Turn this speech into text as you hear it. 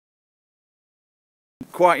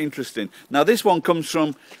quite interesting. Now this one comes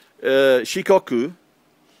from Shikoku,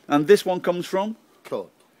 and this one comes from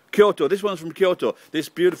Kyoto. This one's from Kyoto. This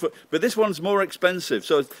beautiful, but this one's more expensive.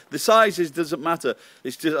 So the sizes doesn't matter.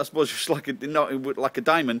 It's just, I suppose, just like not like a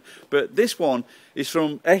diamond. But this one is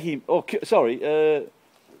from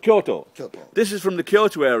Kyoto. This is from the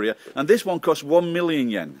Kyoto area, and this one costs 1 million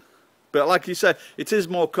yen. But like you said, it is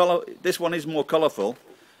more color. This one is more colourful,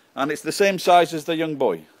 and it's the same size as the young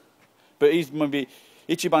boy. But he's maybe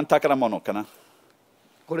ichiban takaramono kana.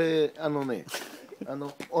 これ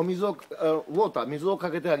お水をウォーター水を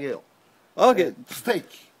かけてあげよう。Okay. ステーキ。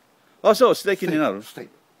Oh, so steak in the Steak.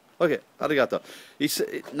 Okay, arigato.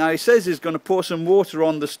 Now he says he's going to pour some water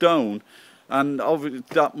on the stone, and obviously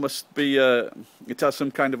that must be it has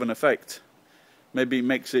some kind of an effect. Maybe it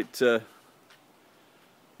makes it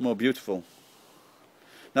more beautiful.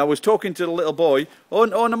 Now I was talking to the little boy. Oh,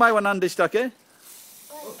 namae wa nan deshita?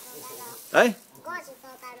 Eh?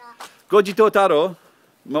 Goji Totaro.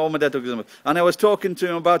 And I was talking to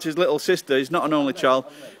him about his little sister. He's not an only child,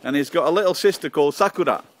 and he's got a little sister called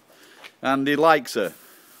Sakura, and he likes her.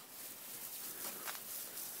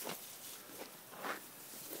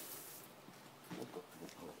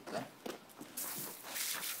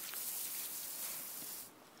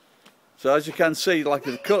 So as you can see, like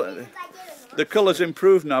the colour's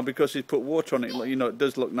improved now because he's put water on it. You know, it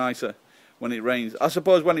does look nicer when it rains. I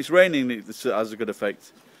suppose when it's raining, it has a good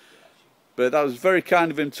effect. But that was very kind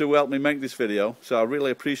of him to help me make this video, so I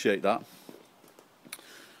really appreciate that.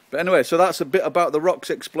 But anyway, so that's a bit about the rocks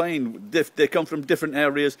explained. They come from different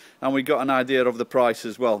areas, and we got an idea of the price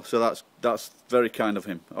as well. So that's very kind of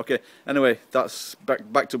him. Okay, anyway, that's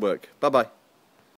back to work. Bye-bye.